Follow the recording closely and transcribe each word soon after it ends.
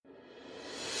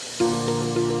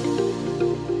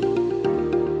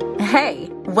Hey,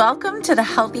 welcome to the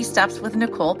Healthy Steps with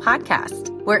Nicole podcast,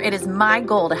 where it is my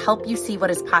goal to help you see what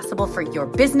is possible for your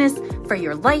business, for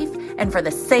your life, and for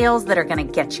the sales that are going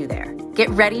to get you there. Get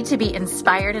ready to be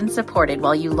inspired and supported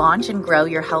while you launch and grow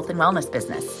your health and wellness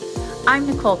business. I'm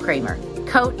Nicole Kramer,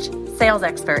 coach, sales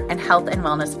expert, and health and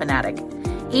wellness fanatic.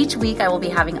 Each week, I will be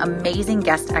having amazing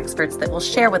guest experts that will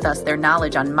share with us their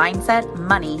knowledge on mindset,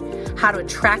 money, how to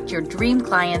attract your dream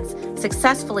clients,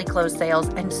 successfully close sales,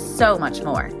 and so much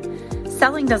more.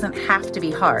 Selling doesn't have to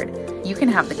be hard. You can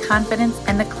have the confidence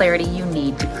and the clarity you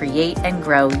need to create and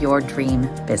grow your dream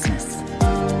business.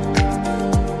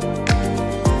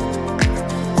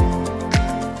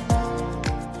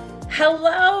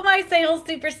 Hello, my sales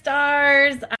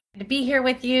superstars. I'm happy to be here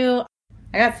with you.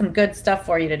 I got some good stuff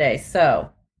for you today.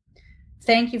 So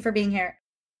thank you for being here.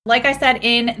 Like I said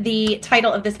in the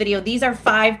title of this video, these are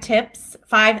 5 tips,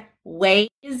 5 ways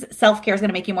self-care is going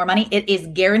to make you more money. It is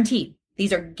guaranteed.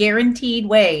 These are guaranteed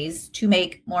ways to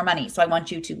make more money. So I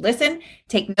want you to listen,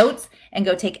 take notes, and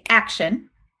go take action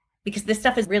because this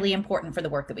stuff is really important for the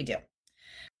work that we do.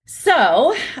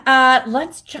 So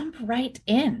let's jump right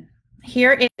in.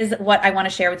 Here is what I want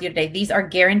to share with you today. These are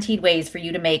guaranteed ways for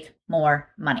you to make more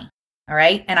money. All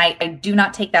right. And I do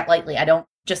not take that lightly. I don't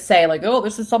just say like, oh,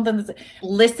 this is something that's...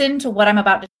 Listen to what I'm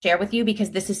about to share with you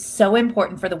because this is so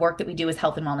important for the work that we do as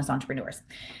health and wellness entrepreneurs.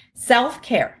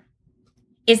 Self-care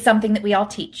is something that we all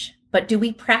teach, but do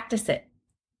we practice it?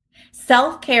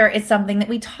 Self-care is something that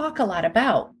we talk a lot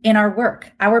about in our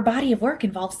work. Our body of work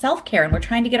involves self-care, and we're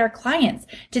trying to get our clients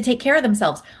to take care of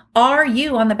themselves. Are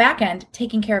you on the back end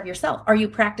taking care of yourself? Are you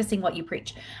practicing what you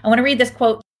preach? I want to read this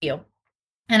quote to you,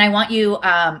 and I want you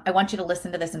to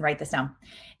listen to this and write this down.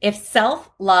 If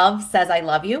self-love says I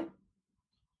love you,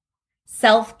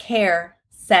 self-care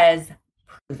says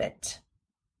prove it.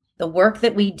 The work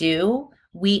that we do,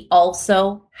 we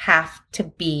also have to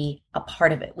be a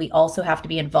part of it. We also have to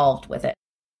be involved with it.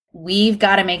 We've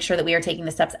got to make sure that we are taking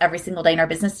the steps every single day in our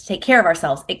business to take care of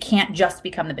ourselves. It can't just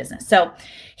become the business. So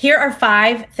here are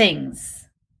 5 things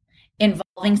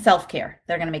involving self-care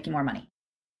that are going to make you more money.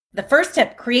 The first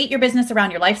tip, create your business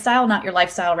around your lifestyle, not your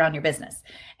lifestyle around your business.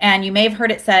 And you may have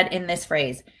heard it said in this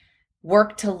phrase,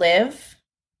 work to live,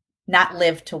 not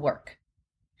live to work.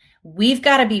 We've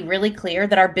got to be really clear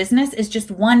that our business is just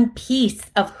one piece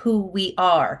of who we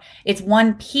are. It's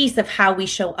one piece of how we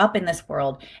show up in this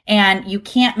world. And you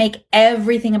can't make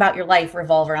everything about your life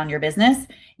revolve around your business.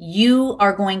 You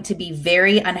are going to be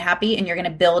very unhappy and you're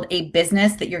going to build a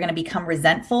business that you're going to become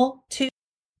resentful to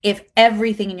if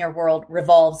everything in your world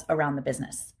revolves around the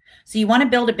business. So you want to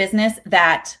build a business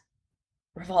that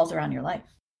revolves around your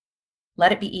life.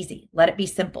 Let it be easy. Let it be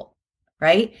simple.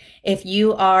 Right? If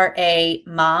you are a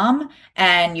mom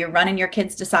and you're running your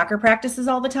kids to soccer practices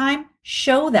all the time,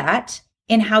 show that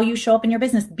in how you show up in your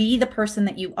business. Be the person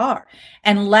that you are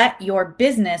and let your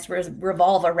business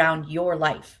revolve around your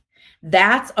life.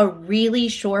 That's a really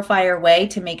surefire way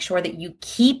to make sure that you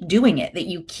keep doing it, that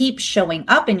you keep showing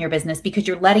up in your business because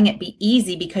you're letting it be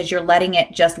easy, because you're letting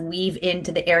it just weave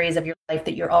into the areas of your life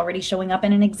that you're already showing up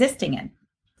in and existing in.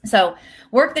 So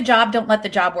work the job, don't let the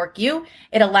job work you.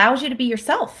 It allows you to be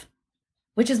yourself,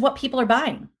 which is what people are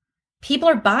buying. People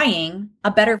are buying a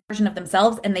better version of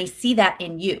themselves and they see that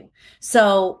in you.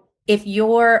 So if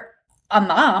you're a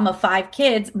mom of 5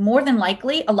 kids, more than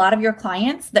likely a lot of your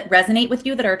clients that resonate with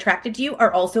you, that are attracted to you,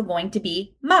 are also going to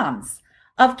be moms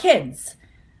of kids.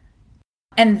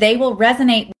 And they will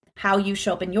resonate with how you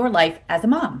show up in your life as a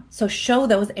mom. So show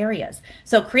those areas.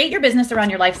 So create your business around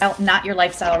your lifestyle, not your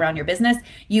lifestyle around your business.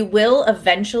 You will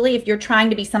eventually, if you're trying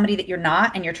to be somebody that you're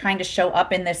not, and you're trying to show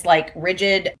up in this like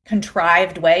rigid,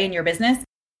 contrived way in your business,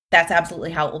 that's absolutely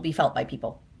how it will be felt by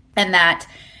people. And that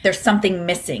there's something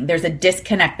missing. There's a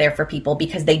disconnect there for people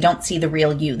because they don't see the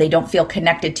real you. They don't feel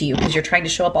connected to you because you're trying to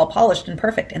show up all polished and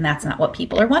perfect. And that's not what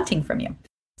people are wanting from you.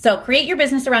 So create your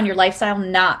business around your lifestyle,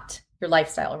 not your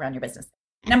lifestyle around your business.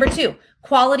 Number 2,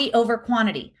 quality over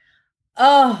quantity.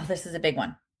 Oh, this is a big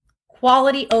one.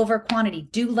 Quality over quantity.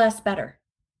 Do less better.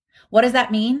 What does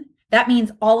that mean? That means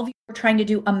all of you are trying to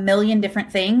do a million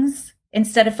different things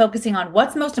instead of focusing on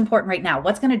what's most important right now.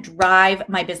 What's going to drive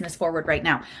my business forward right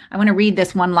now? I want to read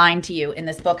this one line to you in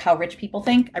this book, How Rich People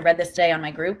Think. I read this today on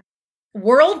my group.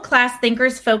 World-class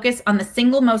thinkers focus on the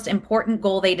single most important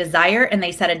goal they desire, and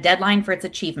they set a deadline for its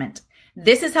achievement.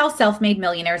 This is how self-made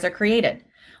millionaires are created.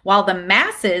 While the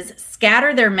masses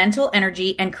scatter their mental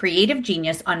energy and creative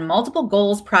genius on multiple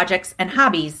goals, projects, and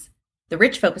hobbies, the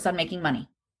rich focus on making money.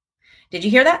 Did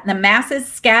you hear that? The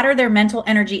masses scatter their mental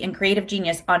energy and creative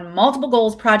genius on multiple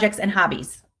goals, projects, and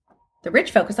hobbies. The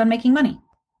rich focus on making money.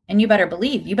 And you better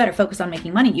believe, you better focus on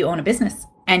making money. You own a business.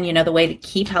 And you know the way to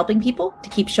keep helping people, to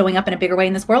keep showing up in a bigger way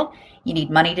in this world, you need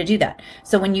money to do that.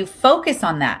 So when you focus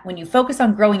on that, when you focus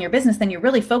on growing your business, then you're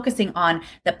really focusing on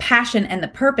the passion and the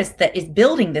purpose that is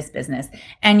building this business.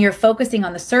 And you're focusing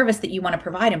on the service that you want to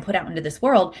provide and put out into this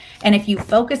world. And if you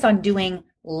focus on doing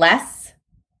less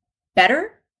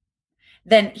better,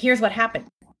 then here's what happens.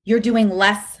 You're doing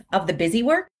less of the busy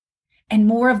work and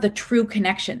more of the true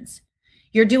connections.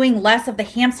 You're doing less of the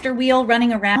hamster wheel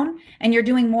running around, and you're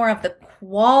doing more of the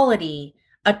quality,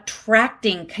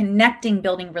 attracting, connecting,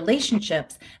 building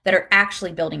relationships that are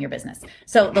actually building your business.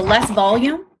 So the less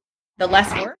volume, the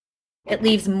less work, it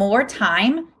leaves more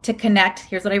time to connect.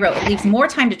 Here's what I wrote. It leaves more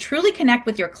time to truly connect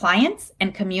with your clients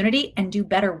and community and do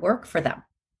better work for them.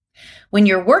 When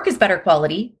your work is better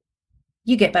quality,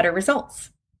 you get better results.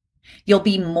 You'll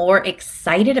be more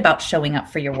excited about showing up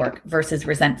for your work versus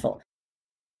resentful.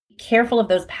 Be careful of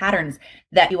those patterns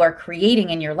that you are creating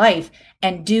in your life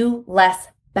and do less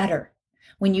better.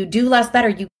 When you do less better,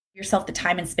 you give yourself the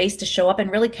time and space to show up and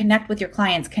really connect with your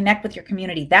clients, connect with your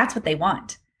community. That's what they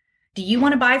want. Do you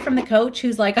want to buy from the coach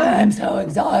who's like, I'm so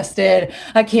exhausted,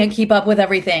 I can't keep up with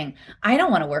everything? I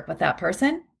don't want to work with that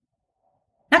person.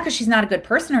 Not because she's not a good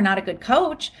person or not a good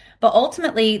coach, but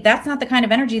ultimately that's not the kind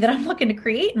of energy that I'm looking to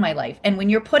create in my life. And when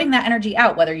you're putting that energy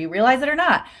out, whether you realize it or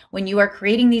not, when you are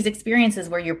creating these experiences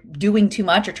where you're doing too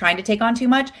much or trying to take on too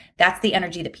much, that's the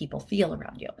energy that people feel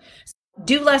around you. So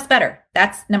do less better.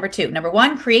 That's number 2. Number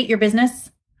 1, create your business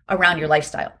around your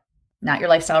lifestyle, not your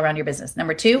lifestyle around your business.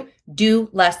 Number 2, do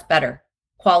less better.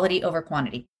 Quality over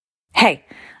quantity. Hey,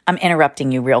 I'm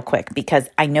interrupting you real quick because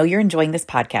I know you're enjoying this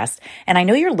podcast and I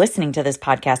know you're listening to this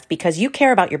podcast because you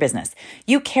care about your business.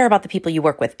 You care about the people you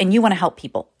work with and you want to help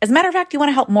people. As a matter of fact, you want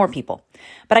to help more people.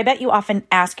 But I bet you often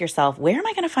ask yourself, where am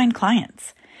I going to find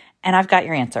clients? And I've got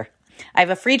your answer. I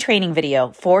have a free training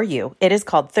video for you. It is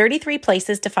called 33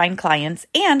 Places to Find Clients,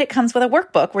 and it comes with a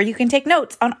workbook where you can take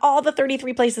notes on all the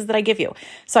 33 places that I give you.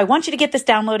 So I want you to get this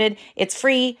downloaded. It's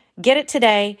free. Get it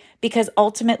today because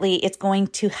ultimately it's going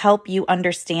to help you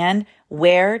understand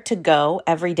where to go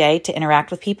every day to interact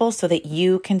with people so that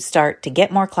you can start to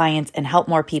get more clients and help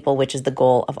more people, which is the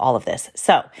goal of all of this.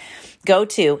 So go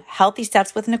to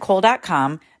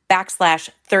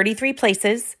healthystepswithnicole.com/33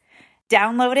 places,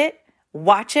 download it.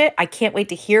 Watch it. I can't wait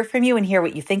to hear from you and hear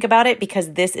what you think about it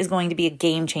because this is going to be a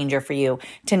game changer for you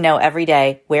to know every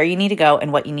day where you need to go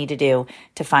and what you need to do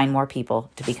to find more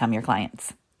people to become your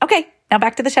clients. Okay, now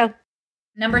back to the show.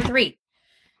 Number 3,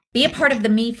 be a part of the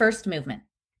Me First movement.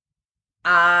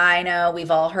 I know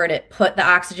we've all heard it. Put the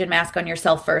oxygen mask on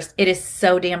yourself first. It is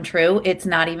so damn true. It's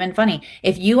not even funny.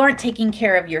 If you aren't taking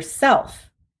care of yourself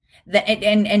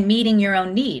and meeting your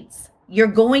own needs, you're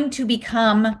going to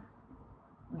become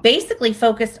basically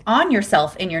focused on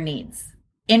yourself and your needs.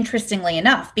 Interestingly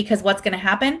enough, because what's going to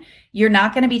happen, you're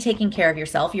not going to be taking care of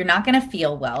yourself. You're not going to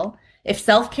feel well. If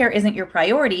self-care isn't your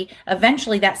priority,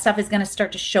 eventually that stuff is going to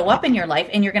start to show up in your life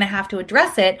and you're going to have to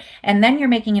address it. And then you're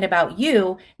making it about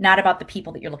you, not about the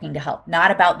people that you're looking to help, not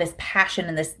about this passion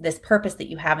and this purpose that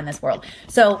you have in this world.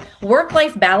 So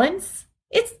work-life balance,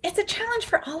 it's a challenge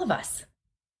for all of us.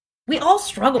 We all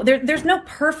struggle. There's no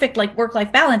perfect like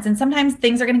work-life balance. And sometimes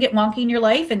things are going to get wonky in your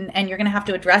life and you're going to have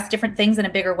to address different things in a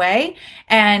bigger way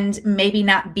and maybe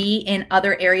not be in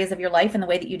other areas of your life in the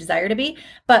way that you desire to be.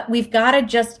 But we've got to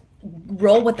just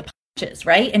roll with the punches,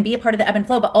 right? And be a part of the ebb and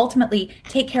flow, but ultimately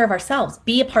take care of ourselves.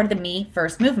 Be a part of the Me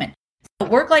First movement. So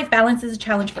work-life balance is a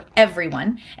challenge for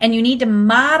everyone. And you need to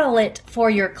model it for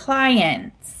your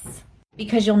clients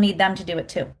because you'll need them to do it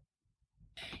too.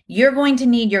 You're going to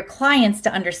need your clients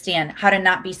to understand how to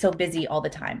not be so busy all the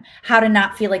time, how to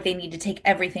not feel like they need to take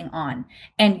everything on.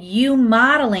 And you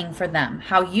modeling for them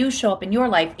how you show up in your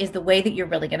life is the way that you're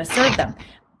really going to serve them.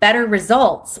 Better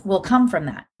results will come from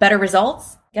that. Better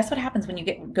results, guess what happens when you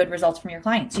get good results from your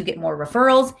clients? You get more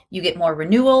referrals, you get more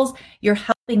renewals, you're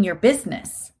helping your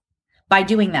business by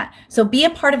doing that. So be a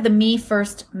part of the Me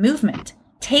First movement.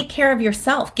 Take care of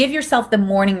yourself. Give yourself the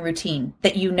morning routine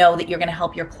that you know that you're going to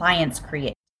help your clients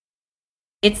create.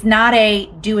 It's not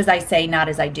a do as I say, not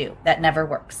as I do. That never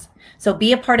works. So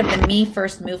be a part of the Me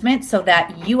First movement so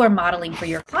that you are modeling for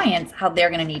your clients how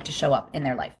they're going to need to show up in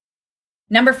their life.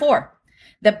 Number 4,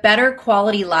 the better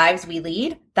quality lives we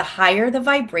lead, the higher the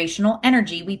vibrational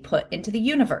energy we put into the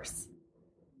universe.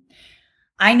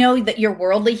 I know that your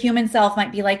worldly human self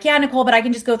might be like, yeah, Nicole, but I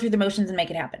can just go through the motions and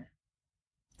make it happen.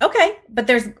 Okay, but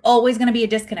there's always going to be a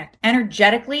disconnect.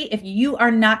 Energetically, if you are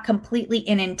not completely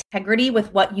in integrity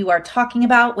with what you are talking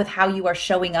about, with how you are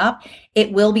showing up,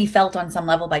 it will be felt on some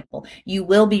level by people. You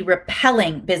will be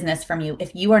repelling business from you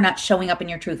if you are not showing up in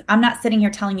your truth. I'm not sitting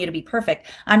here telling you to be perfect.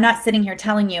 I'm not sitting here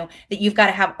telling you that you've got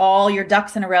to have all your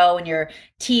ducks in a row and your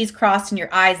T's crossed and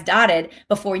your I's dotted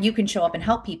before you can show up and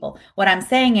help people. What I'm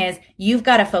saying is you've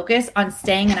got to focus on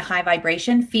staying in a high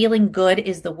vibration. Feeling good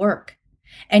is the work.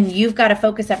 And you've got to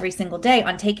focus every single day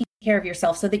on taking care of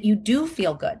yourself so that you do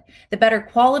feel good. The better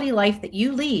quality life that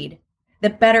you lead, the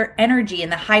better energy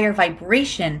and the higher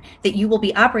vibration that you will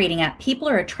be operating at. People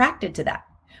are attracted to that.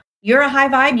 You're a high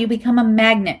vibe, you become a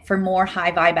magnet for more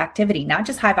high vibe activity, not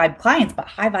just high vibe clients, but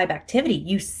high vibe activity.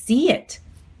 You see it.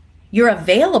 You're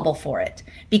available for it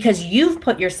because you've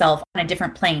put yourself on a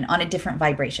different plane, on a different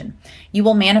vibration. You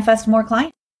will manifest more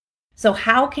clients. So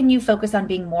how can you focus on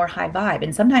being more high vibe?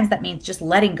 And sometimes that means just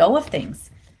letting go of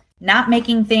things, not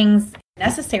making things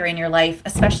necessary in your life,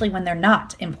 especially when they're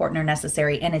not important or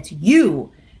necessary. And it's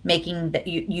you making that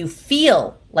you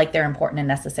feel like they're important and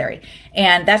necessary.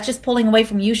 And that's just pulling away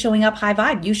from you showing up high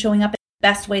vibe, you showing up in the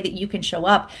best way that you can show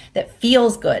up that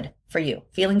feels good for you.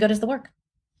 Feeling good is the work.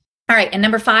 All right. And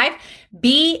number 5,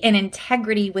 be in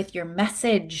integrity with your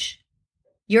message.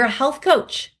 You're a health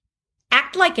coach.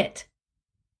 Act like it.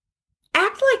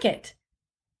 Act like it.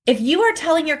 If you are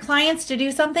telling your clients to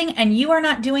do something and you are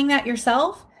not doing that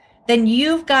yourself, then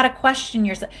you've got to question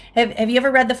yourself. Have you ever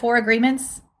read the 4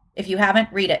 agreements? If you haven't,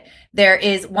 read it. There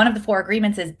is one of the 4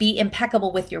 agreements is be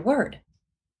impeccable with your word,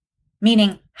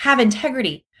 meaning have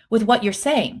integrity with what you're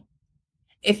saying.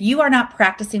 If you are not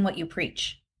practicing what you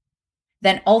preach,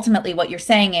 then ultimately what you're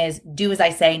saying is do as I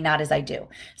say, not as I do.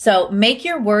 So make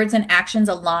your words and actions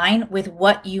align with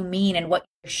what you mean and what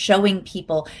you're showing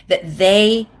people that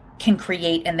they can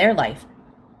create in their life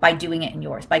by doing it in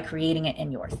yours, by creating it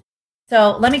in yours.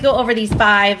 So let me go over these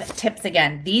 5 tips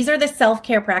again. These are the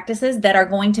self-care practices that are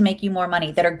going to make you more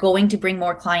money, that are going to bring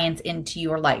more clients into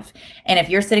your life. And if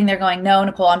you're sitting there going, no,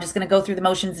 Nicole, I'm just going to go through the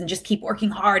motions and just keep working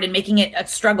hard and making it a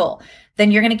struggle,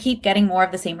 then you're going to keep getting more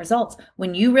of the same results.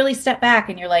 When you really step back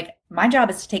and you're like, my job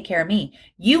is to take care of me.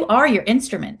 You are your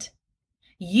instrument.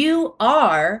 You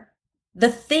are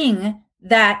the thing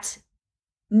that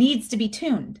needs to be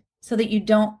tuned so that you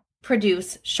don't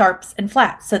produce sharps and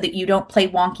flats, so that you don't play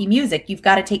wonky music. You've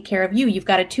got to take care of you. You've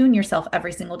got to tune yourself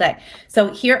every single day.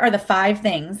 So here are the 5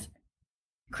 things.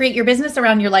 Create your business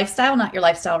around your lifestyle, not your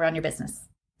lifestyle around your business.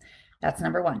 That's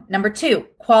number 1. Number 2,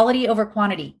 quality over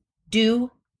quantity.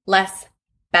 Do less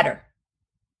better.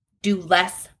 Do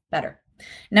less better.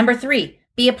 Number 3,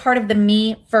 be a part of the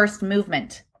me first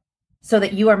movement so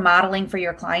that you are modeling for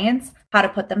your clients how to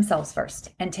put themselves first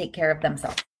and take care of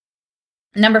themselves.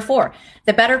 Number 4,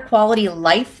 the better quality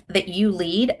life that you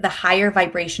lead, the higher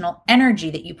vibrational energy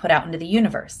that you put out into the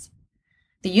universe.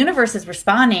 The universe is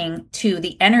responding to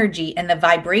the energy and the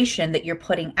vibration that you're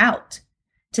putting out,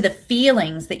 to the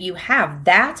feelings that you have.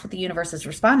 That's what the universe is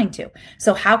responding to.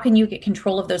 So how can you get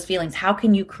control of those feelings? How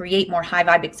can you create more high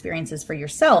vibe experiences for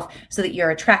yourself so that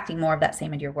you're attracting more of that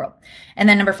same into your world? And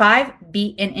then number 5, be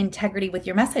in integrity with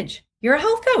your message. You're a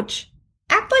health coach.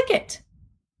 Act like it.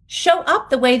 Show up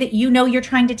the way that you know you're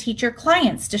trying to teach your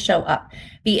clients to show up.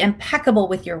 Be impeccable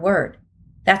with your word.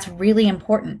 That's really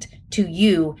important to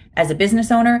you as a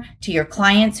business owner, to your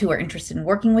clients who are interested in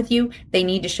working with you. They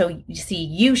need to see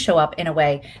you show up in a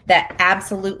way that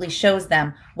absolutely shows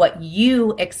them what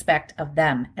you expect of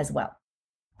them as well.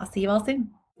 I'll see you all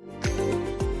soon.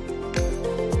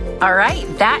 All right,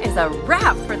 that is a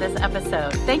wrap for this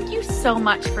episode. Thank you so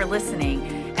much for listening.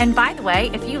 And by the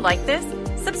way, if you like this,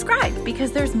 subscribe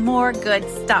because there's more good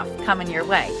stuff coming your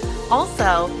way.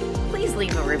 Also, please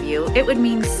leave a review. It would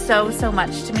mean so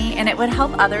much to me, and it would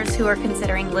help others who are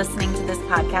considering listening to this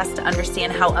podcast to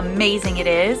understand how amazing it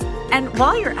is. And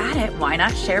while you're at it, why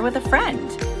not share with a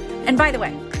friend? And by the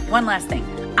way, one last thing.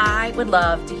 I would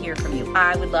love to hear from you.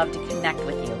 I would love to connect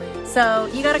with you. So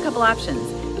you got a couple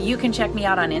options. You can check me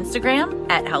out on Instagram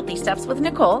at Healthy Steps with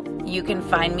Nicole. You can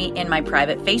find me in my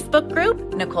private Facebook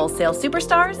group, Nicole Sales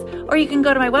Superstars, or you can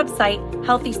go to my website,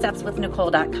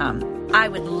 healthystepswithnicole.com. I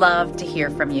would love to hear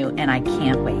from you, and I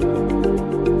can't wait.